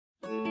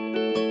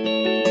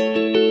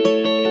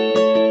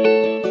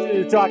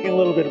talking a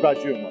little bit about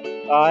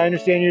Joomla. I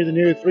understand you're the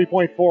new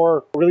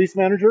 3.4 release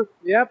manager?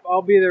 Yep,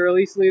 I'll be the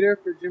release leader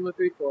for Joomla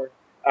 3.4.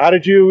 How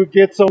did you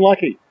get so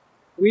lucky?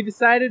 We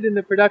decided in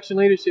the production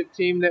leadership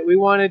team that we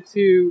wanted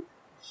to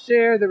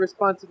share the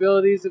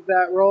responsibilities of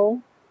that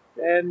role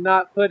and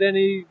not put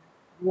any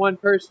one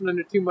person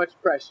under too much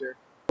pressure.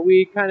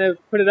 We kind of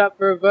put it up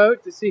for a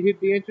vote to see who'd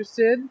be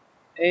interested,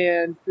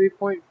 and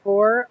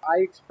 3.4 I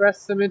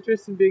expressed some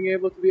interest in being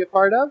able to be a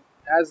part of.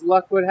 As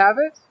luck would have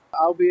it,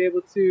 I'll be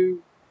able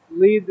to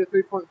lead the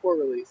 3.4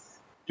 release.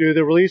 Do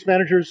the release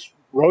managers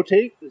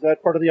rotate? Is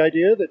that part of the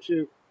idea, that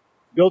you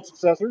build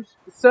successors?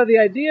 So the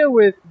idea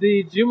with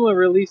the Joomla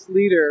release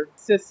leader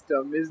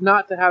system is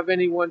not to have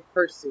any one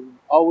person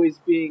always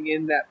being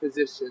in that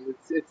position.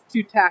 It's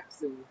too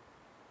taxing.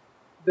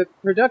 The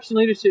production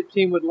leadership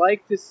team would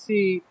like to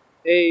see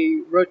a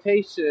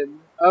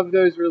rotation of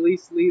those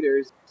release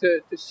leaders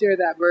to share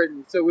that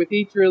burden. So with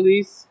each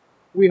release,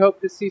 we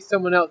hope to see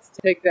someone else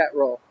take that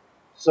role.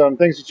 Some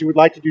things that you would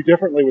like to do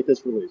differently with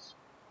this release?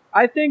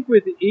 I think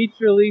with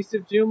each release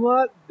of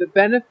Joomla, the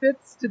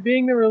benefits to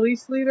being the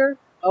release leader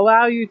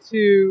allow you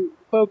to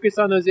focus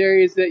on those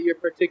areas that you're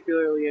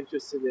particularly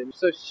interested in.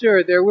 So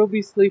sure, there will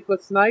be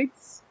sleepless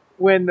nights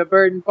when the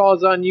burden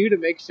falls on you to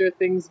make sure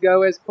things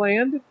go as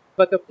planned.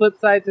 But the flip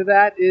side to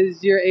that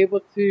is you're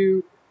able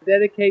to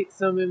dedicate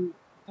some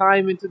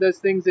time into those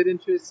things that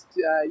interest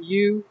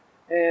you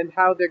and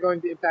how they're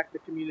going to impact the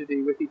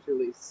community with each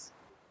release.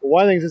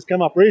 One of the things that's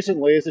come up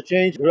recently is a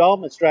change in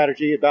development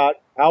strategy about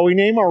how we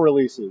name our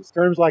releases.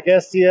 Terms like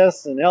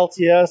STS and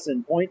LTS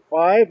and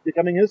 0.5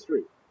 becoming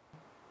history.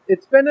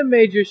 It's been a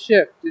major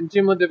shift in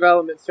Joomla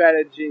development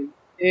strategy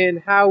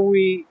in how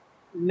we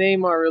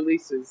name our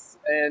releases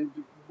and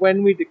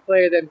when we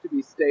declare them to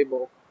be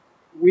stable.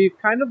 We've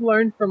kind of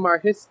learned from our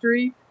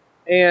history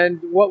and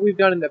what we've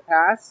done in the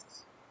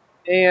past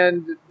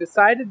and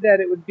decided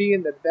that it would be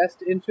in the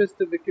best interest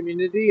of the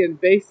community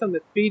and based on the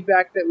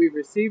feedback that we've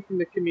received from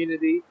the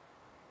community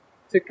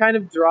to kind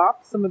of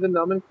drop some of the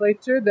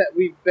nomenclature that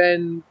we've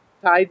been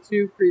tied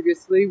to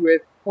previously,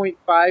 with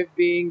 0.5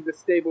 being the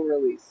stable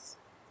release.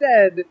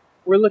 Instead,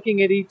 we're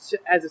looking at each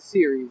as a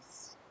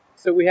series.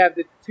 So we have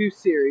the 2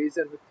 series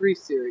and the 3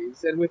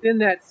 series, and within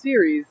that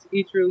series,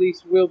 each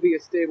release will be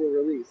a stable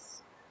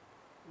release.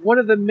 One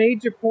of the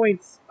major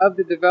points of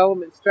the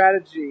development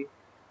strategy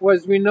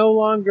was we no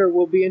longer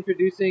will be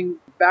introducing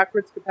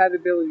backwards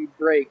compatibility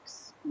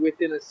breaks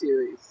within a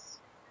series.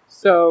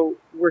 So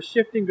we're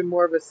shifting to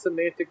more of a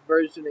semantic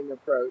versioning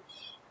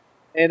approach.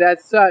 And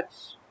as such,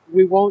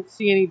 we won't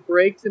see any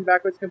breaks in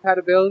backwards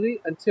compatibility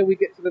until we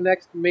get to the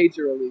next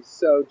major release.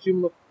 So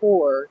Joomla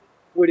 4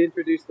 would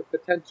introduce the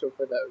potential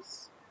for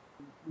those.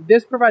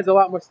 This provides a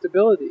lot more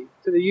stability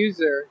to the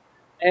user,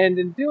 and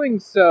in doing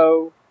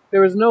so,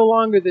 there is no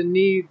longer the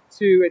need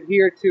to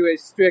adhere to a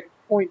strict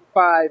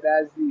 0.5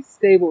 as the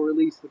stable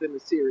release within the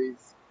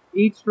series.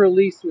 Each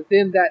release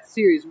within that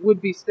series would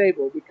be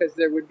stable because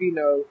there would be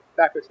no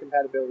backwards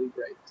compatibility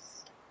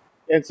breaks.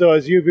 And so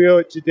as you view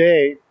it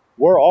today,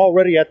 we're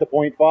already at the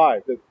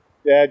 0.5.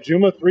 That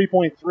Joomla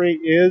 3.3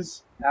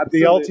 is Absolutely.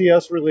 the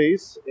LTS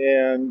release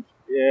and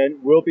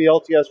will be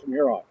LTS from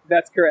here on.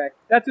 That's correct.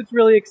 That's what's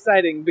really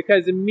exciting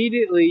because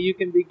immediately you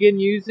can begin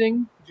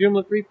using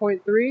Joomla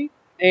 3.3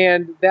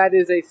 and that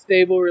is a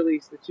stable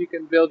release that you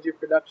can build your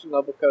production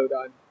level code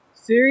on.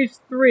 Series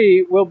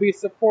 3 will be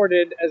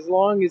supported as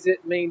long as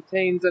it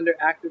maintains under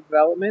active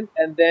development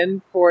and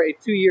then for a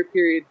 2-year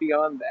period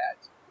beyond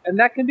that. And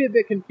that can be a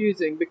bit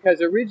confusing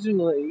because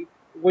originally,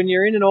 when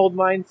you're in an old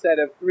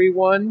mindset of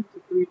 3.1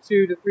 to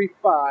 3.2 to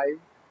 3.5,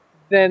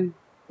 then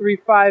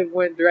 3.5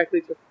 went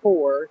directly to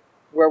 4,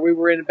 where we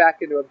were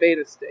back into a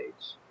beta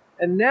stage.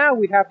 And now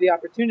we have the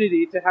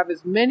opportunity to have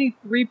as many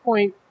 3.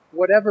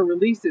 Whatever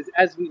releases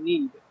as we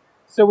need.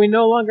 So we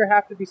no longer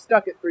have to be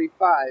stuck at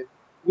 3.5.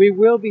 We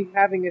will be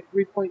having a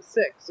 3.6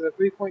 and a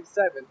 3.7.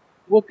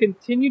 We'll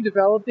continue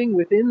developing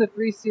within the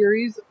 3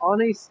 series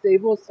on a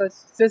stable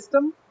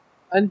system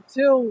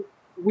until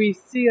we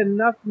see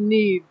enough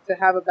need to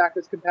have a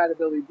backwards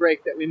compatibility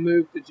break that we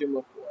move to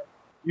Joomla 4.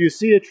 You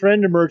see a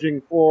trend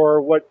emerging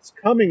for what's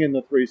coming in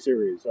the 3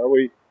 series. Are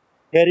we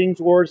heading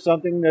towards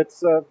something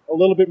that's a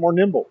little bit more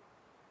nimble?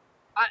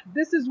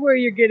 This is where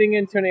you're getting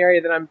into an area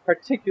that I'm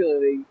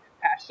particularly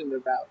passionate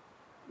about.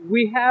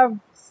 We have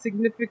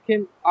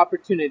significant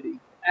opportunity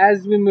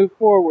as we move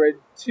forward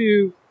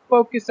to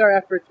focus our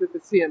efforts with the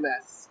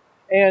CMS.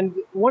 And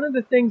one of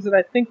the things that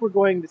I think we're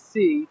going to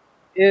see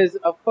is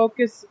a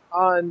focus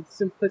on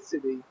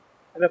simplicity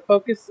and a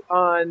focus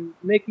on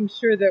making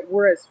sure that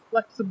we're as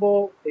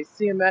flexible a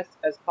CMS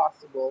as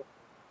possible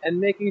and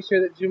making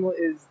sure that Joomla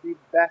is the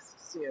best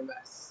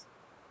CMS.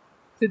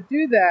 To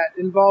do that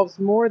involves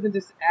more than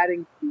just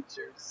adding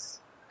features.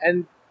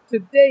 And to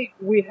date,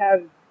 we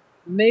have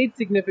made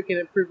significant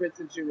improvements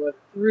in Joomla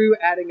through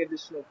adding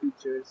additional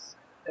features.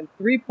 And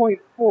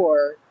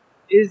 3.4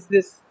 is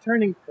this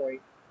turning point.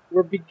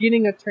 We're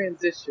beginning a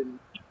transition.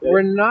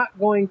 We're not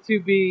going to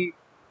be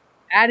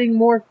adding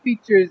more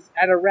features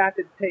at a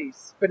rapid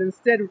pace, but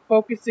instead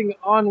focusing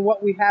on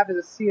what we have as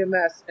a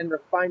CMS and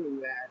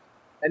refining that.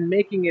 and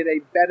making it a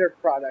better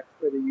product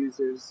for the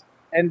users.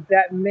 And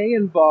that may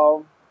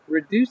involve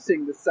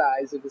reducing the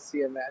size of the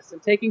CMS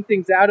and taking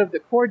things out of the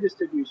core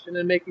distribution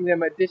and making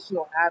them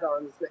additional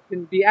add-ons that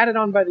can be added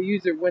on by the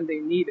user when they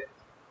need it.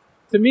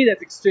 To me,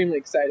 that's extremely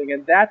exciting,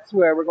 and that's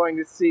where we're going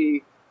to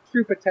see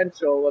true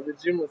potential of the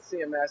Joomla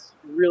CMS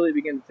really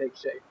begin to take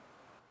shape.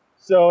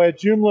 So at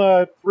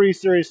Joomla 3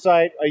 Series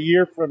site a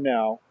year from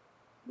now,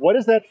 what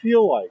does that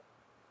feel like?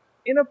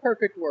 In a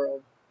perfect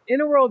world,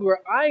 in a world where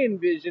I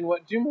envision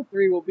what Joomla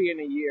 3 will be in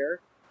a year,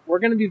 we're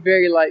going to be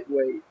very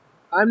lightweight.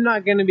 I'm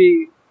not going to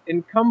be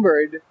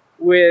encumbered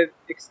with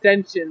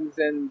extensions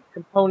and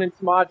components,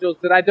 modules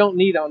that I don't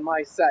need on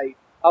my site.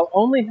 I'll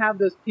only have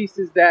those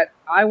pieces that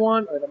I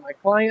want or that my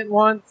client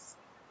wants,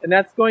 and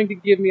that's going to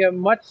give me a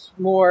much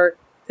more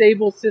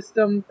stable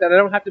system that I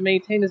don't have to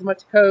maintain as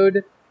much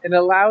code, and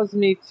allows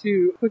me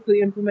to quickly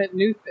implement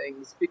new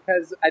things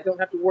because I don't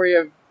have to worry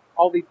of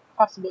all the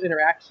possible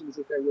interactions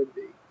that there would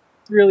be.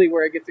 It's really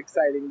where it gets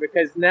exciting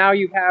because now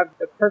you have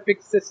the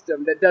perfect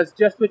system that does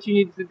just what you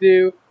need to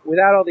do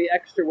without all the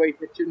extra weight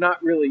that you're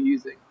not really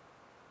using.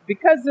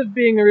 Because of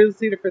being a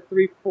release leader for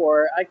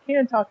 3.4, I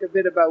can talk a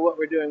bit about what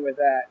we're doing with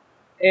that.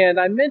 And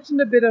I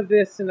mentioned a bit of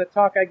this in a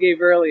talk I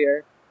gave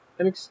earlier.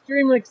 I'm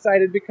extremely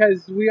excited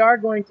because we are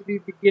going to be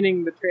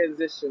beginning the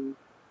transition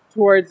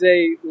towards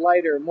a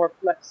lighter, more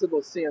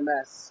flexible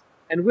CMS.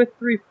 And with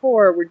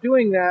 3.4, we're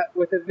doing that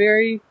with a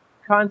very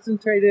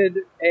concentrated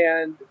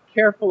and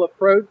careful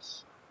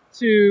approach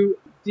to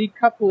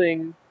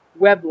decoupling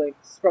web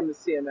links from the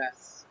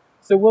CMS.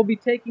 So we'll be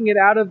taking it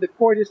out of the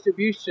core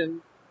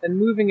distribution and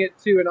moving it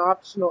to an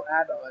optional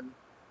add-on.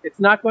 It's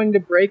not going to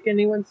break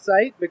anyone's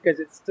site because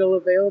it's still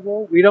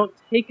available. We don't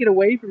take it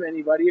away from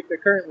anybody if they're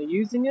currently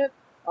using it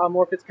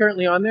or if it's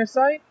currently on their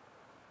site,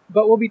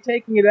 but we'll be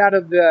taking it out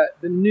of the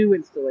new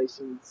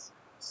installations.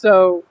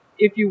 So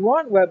if you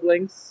want web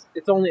links,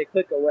 it's only a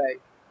click away.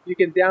 You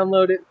can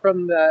download it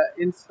from the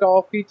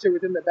install feature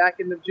within the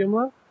backend of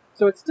Joomla.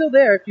 So it's still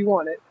there if you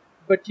want it,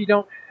 but you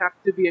don't have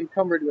to be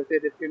encumbered with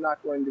it if you're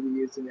not going to be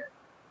using it.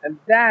 And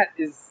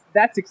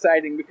that's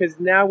exciting because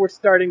now we're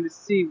starting to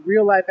see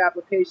real-life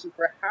application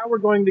for how we're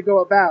going to go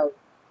about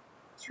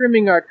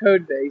trimming our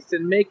code base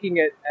and making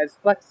it as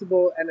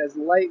flexible and as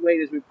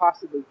lightweight as we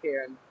possibly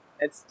can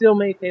and still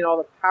maintain all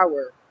the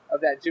power of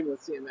that Joomla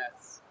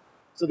CMS.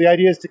 So the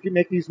idea is to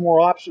make these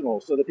more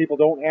optional so that people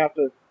don't have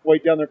to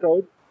weight down their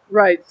code?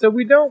 Right. So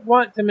we don't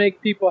want to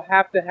make people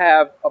have to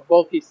have a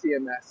bulky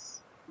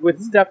CMS with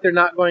stuff they're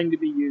not going to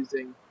be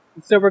using.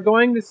 And so we're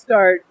going to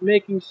start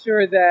making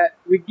sure that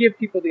we give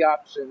people the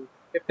option.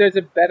 If there's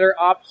a better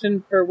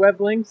option for web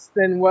links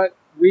than what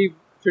we've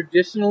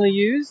traditionally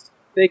used,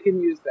 they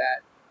can use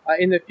that.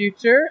 In the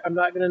future, I'm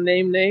not going to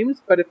name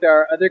names, but if there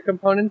are other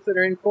components that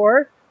are in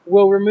core,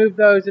 we'll remove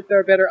those if there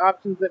are better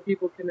options that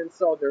people can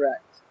install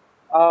direct.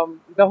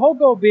 The whole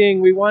goal being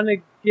we want to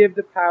give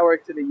the power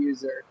to the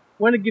user.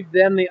 We want to give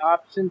them the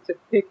option to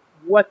pick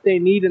what they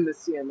need in the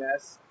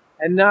CMS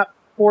and not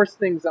force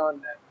things on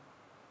them.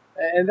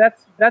 And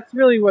that's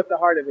really what the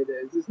heart of it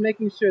is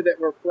making sure that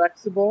we're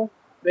flexible,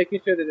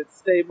 making sure that it's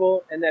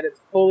stable, and that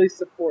it's fully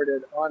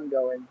supported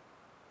ongoing.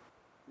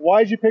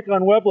 Why did you pick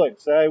on web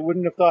links? I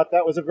wouldn't have thought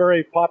that was a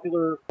very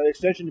popular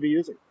extension to be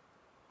using.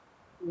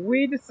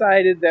 We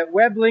decided that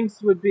web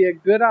links would be a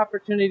good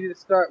opportunity to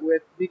start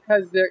with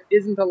because there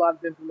isn't a lot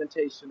of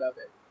implementation of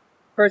it.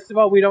 First of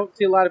all, we don't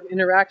see a lot of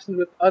interactions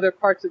with other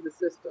parts of the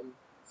system.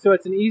 So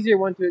it's an easier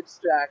one to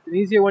extract, an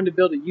easier one to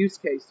build a use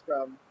case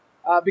from.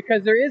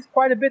 Because there is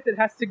quite a bit that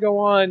has to go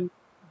on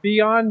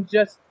beyond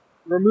just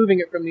removing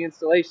it from the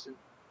installation.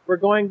 We're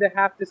going to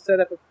have to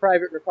set up a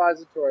private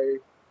repository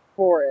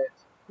for it,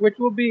 which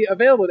will be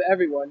available to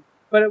everyone,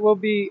 but it will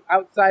be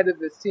outside of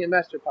the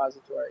CMS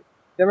repository.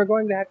 Then we're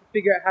going to have to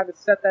figure out how to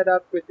set that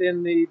up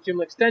within the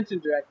Joomla extension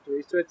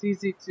directory so it's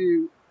easy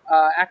to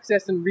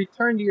access and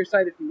return to your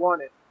site if you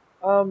want it.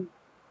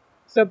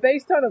 So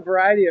based on a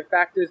variety of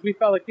factors, we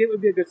felt like it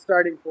would be a good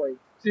starting point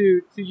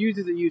to use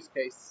as a use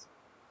case.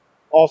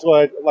 Also,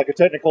 like a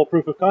technical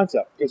proof of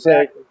concept.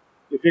 Exactly.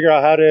 You figure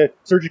out how to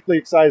surgically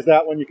excise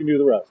that one, you can do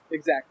the rest.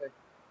 Exactly.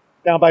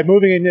 Now, by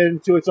moving it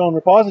into its own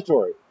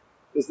repository,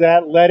 does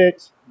that let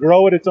it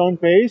grow at its own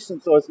pace,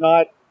 and so it's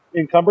not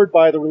encumbered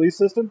by the release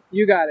system?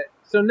 You got it.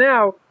 So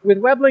now, with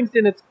web links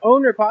in its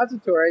own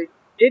repository,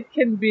 it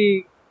can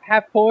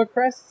have pull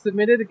requests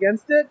submitted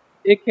against it.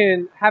 It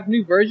can have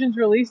new versions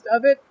released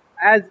of it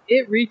as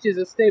it reaches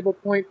a stable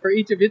point for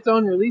each of its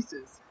own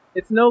releases.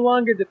 It's no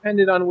longer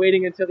dependent on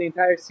waiting until the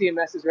entire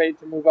CMS is ready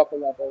to move up a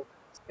level.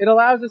 It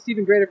allows us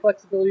even greater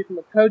flexibility from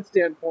a code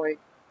standpoint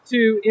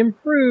to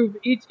improve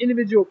each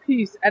individual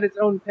piece at its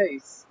own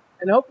pace.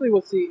 And hopefully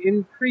we'll see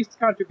increased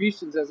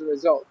contributions as a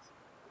result.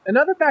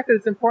 Another factor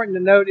that's important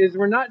to note is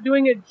we're not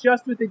doing it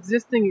just with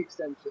existing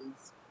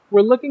extensions.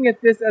 We're looking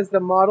at this as the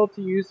model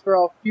to use for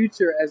all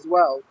future as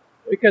well,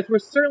 because we're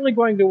certainly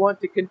going to want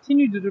to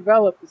continue to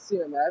develop the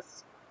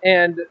CMS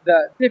and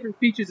the different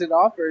features it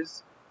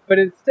offers, but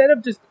instead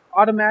of just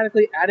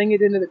automatically adding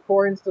it into the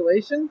core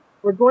installation,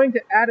 we're going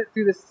to add it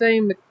through the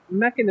same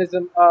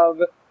mechanism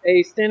of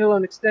a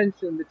standalone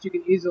extension that you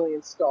can easily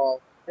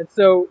install. And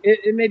so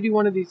it may be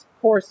one of these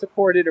core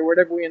supported, or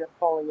whatever we end up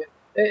calling it.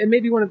 It may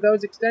be one of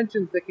those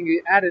extensions that can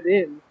get added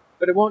in,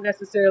 but it won't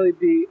necessarily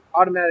be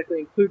automatically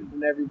included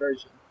in every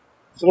version.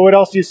 So what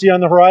else do you see on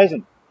the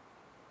horizon?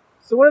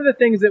 So one of the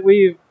things that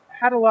we've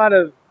had a lot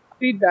of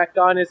feedback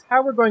on is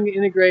how we're going to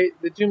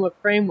integrate the Joomla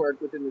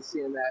framework within the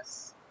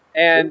CMS.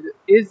 And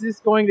is this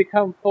going to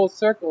come full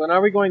circle? And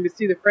are we going to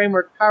see the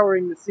framework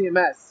powering the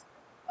CMS?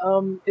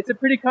 It's a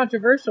pretty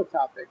controversial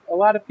topic. A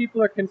lot of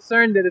people are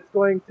concerned that it's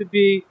going to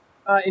be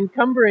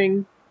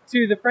encumbering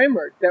to the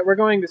framework, that we're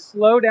going to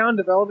slow down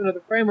development of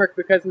the framework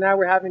because now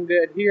we're having to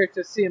adhere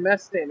to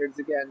CMS standards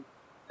again.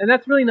 And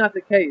that's really not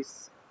the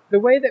case. The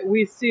way that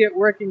we see it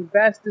working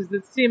best is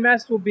that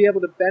CMS will be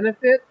able to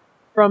benefit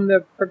from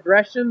the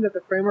progression that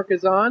the framework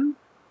is on.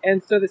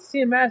 And so the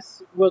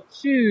CMS will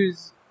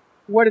choose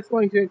what it's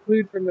going to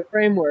include from the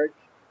framework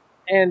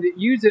and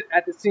use it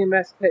at the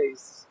CMS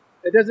pace.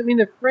 That doesn't mean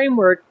the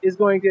framework is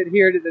going to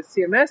adhere to the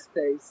CMS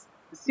pace.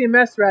 The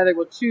CMS, rather,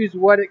 will choose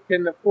what it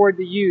can afford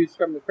to use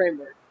from the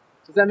framework.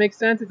 Does that make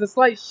sense? It's a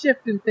slight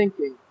shift in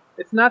thinking.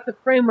 It's not the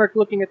framework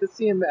looking at the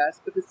CMS,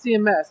 but the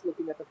CMS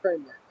looking at the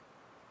framework.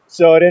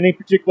 So at any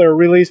particular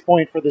release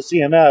point for the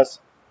CMS,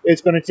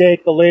 it's going to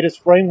take the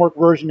latest framework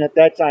version at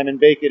that time and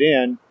bake it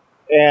in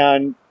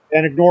and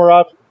ignore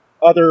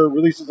other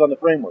releases on the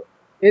framework.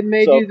 It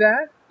may do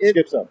that.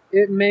 Skip some.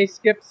 It may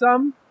skip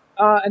some.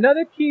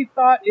 Another key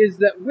thought is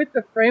that with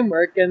the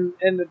framework, and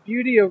the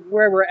beauty of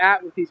where we're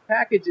at with these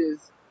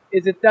packages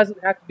is it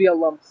doesn't have to be a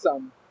lump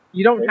sum.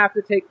 You don't have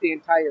to take the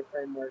entire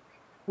framework.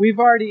 We've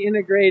already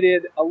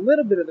integrated a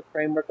little bit of the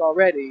framework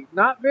already.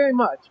 Not very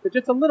much, but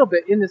just a little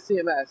bit in the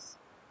CMS.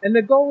 And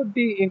the goal would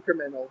be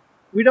incremental.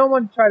 We don't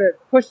want to try to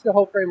push the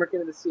whole framework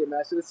into the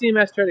CMS, or the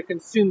CMS try to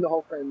consume the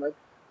whole framework,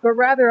 but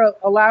rather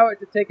allow it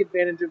to take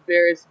advantage of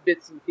various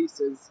bits and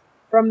pieces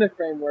from the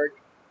framework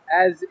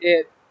as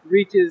it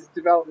reaches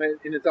development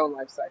in its own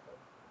life cycle.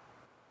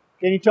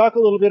 Can you talk a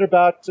little bit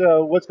about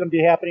what's going to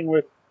be happening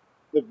with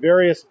the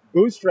various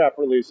Bootstrap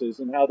releases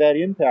and how that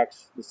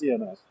impacts the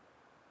CMS?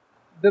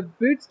 The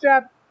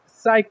Bootstrap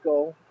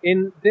cycle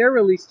in their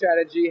release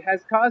strategy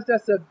has caused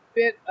us a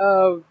bit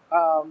of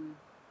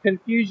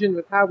confusion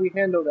with how we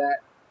handle that.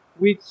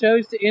 We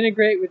chose to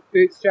integrate with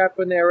Bootstrap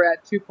when they were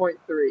at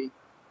 2.3,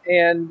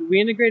 and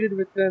we integrated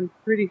with them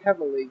pretty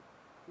heavily.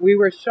 We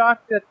were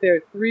shocked at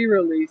their 3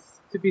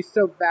 release to be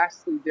so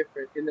vastly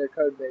different in their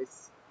code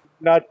base.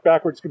 Not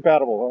backwards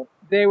compatible,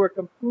 huh? They were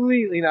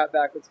completely not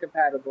backwards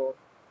compatible.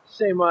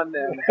 Shame on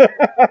them.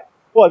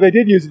 Well, they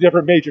did use a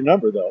different major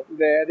number, though.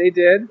 They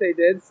did.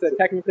 So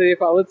technically they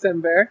followed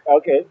Semver.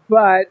 Okay.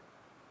 But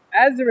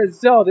as a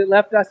result, it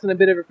left us in a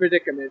bit of a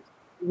predicament.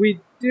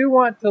 We do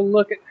want to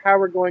look at how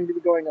we're going to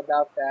be going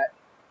about that.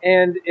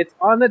 And it's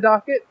on the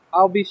docket.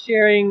 I'll be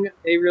sharing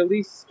a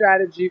release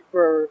strategy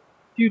for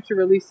future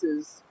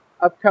releases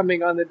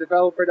upcoming on the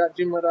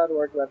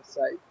developer.joomla.org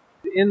website.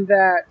 In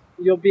that,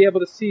 you'll be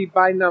able to see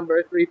by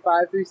number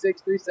 3.5,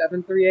 3.6,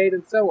 3.7, 3.8,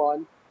 and so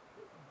on,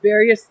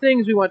 various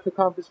things we want to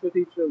accomplish with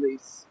each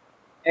release.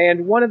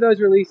 And one of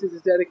those releases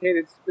is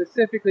dedicated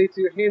specifically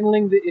to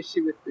handling the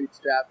issue with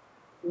Bootstrap.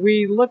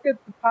 We look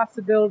at the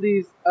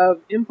possibilities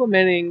of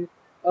implementing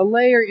a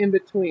layer in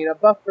between, a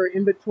buffer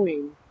in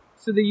between,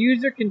 so the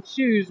user can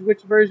choose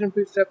which version of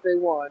Bootstrap they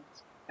want,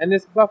 and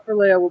this buffer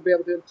layer will be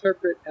able to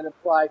interpret and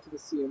apply to the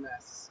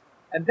CMS.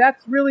 And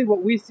that's really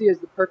what we see as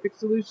the perfect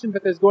solution,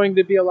 but there's going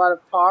to be a lot of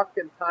talk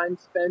and time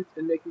spent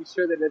in making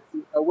sure that it's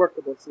a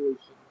workable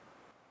solution.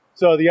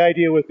 So the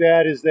idea with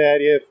that is that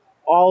if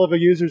all of a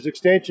user's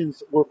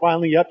extensions were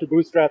finally up to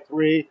Bootstrap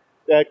 3,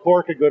 that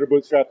core could go to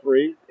Bootstrap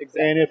 3.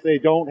 Exactly. And if they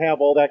don't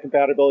have all that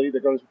compatibility,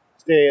 they're going to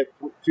stay at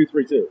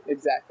 2.3.2.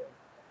 Exactly.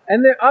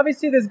 And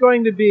obviously there's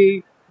going to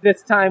be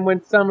this time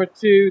when some are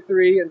 2,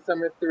 3, and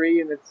some are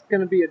 3, and it's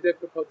going to be a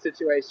difficult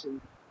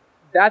situation.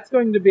 That's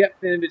going to be up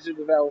to the individual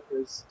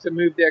developers to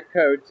move their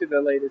code to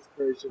the latest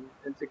version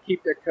and to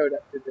keep their code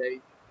up to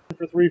date.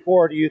 For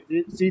 3.4, do you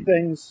see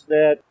things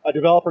that a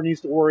developer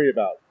needs to worry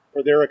about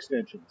for their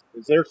extensions?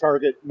 Is their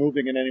target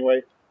moving in any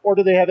way? Or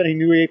do they have any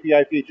new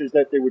API features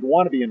that they would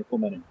want to be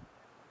implementing?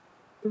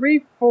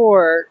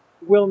 3.4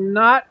 will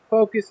not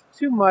focus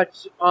too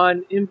much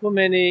on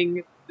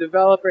implementing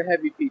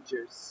developer-heavy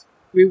features.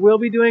 We will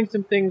be doing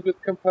some things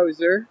with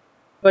Composer,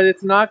 but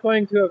it's not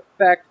going to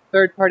affect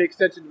third-party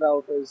extension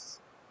developers.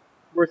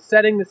 We're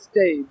setting the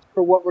stage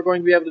for what we're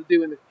going to be able to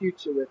do in the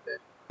future with it.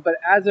 But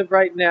as of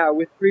right now,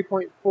 with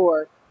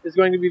 3.4, there's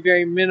going to be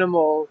very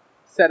minimal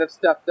set of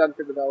stuff done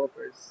for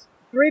developers.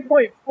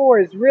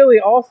 3.4 is really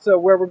also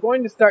where we're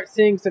going to start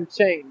seeing some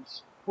change.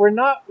 We're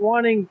not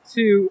wanting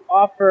to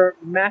offer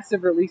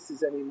massive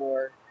releases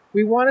anymore.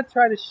 We want to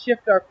try to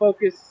shift our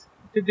focus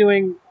to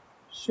doing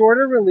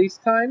shorter release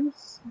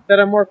times that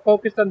are more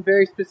focused on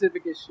very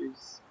specific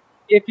issues.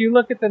 If you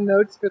look at the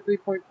notes for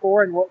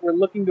 3.4 and what we're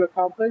looking to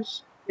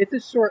accomplish, it's a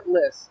short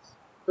list,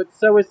 but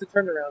so is the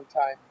turnaround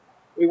time.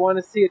 We want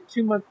to see a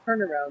 2-month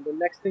turnaround, and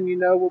next thing you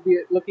know, we'll be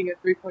looking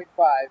at 3.5.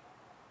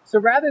 So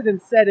rather than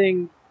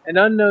setting an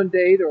unknown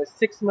date or a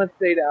 6-month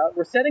date out,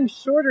 we're setting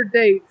shorter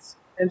dates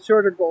and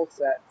shorter goal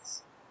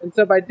sets. And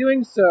so by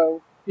doing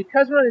so,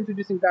 because we're not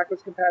introducing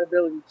backwards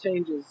compatibility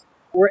changes,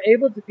 we're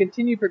able to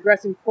continue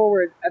progressing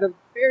forward at a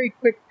very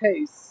quick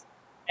pace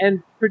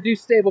and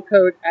produce stable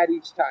code at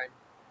each time.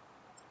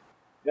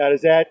 Now,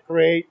 does that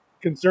create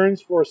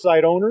concerns for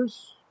site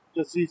owners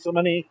to see so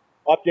many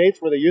updates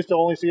where they used to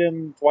only see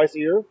them twice a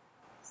year?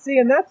 See,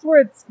 and that's where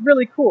it's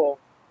really cool.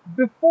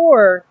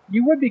 Before,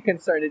 you would be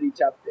concerned at each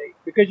update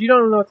because you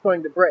don't know what's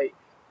going to break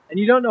and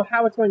you don't know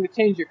how it's going to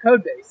change your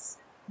code base.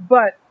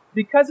 But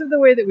because of the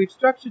way that we've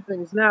structured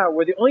things now,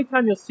 where the only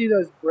time you'll see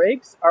those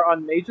breaks are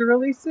on major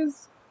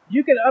releases,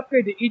 you can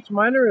upgrade to each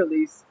minor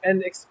release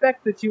and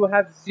expect that you will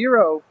have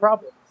zero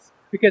problems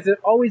because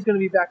it's always going to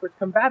be backwards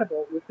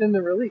compatible within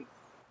the release.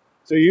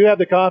 So you have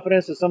the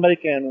confidence that somebody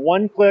can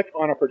one-click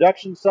on a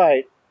production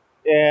site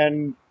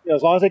and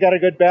as long as they got a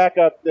good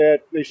backup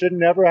that they should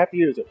never have to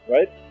use it,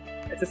 right?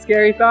 It's a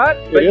scary thought,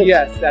 but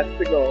yes, that's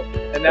the goal.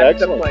 And that's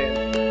the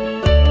plan.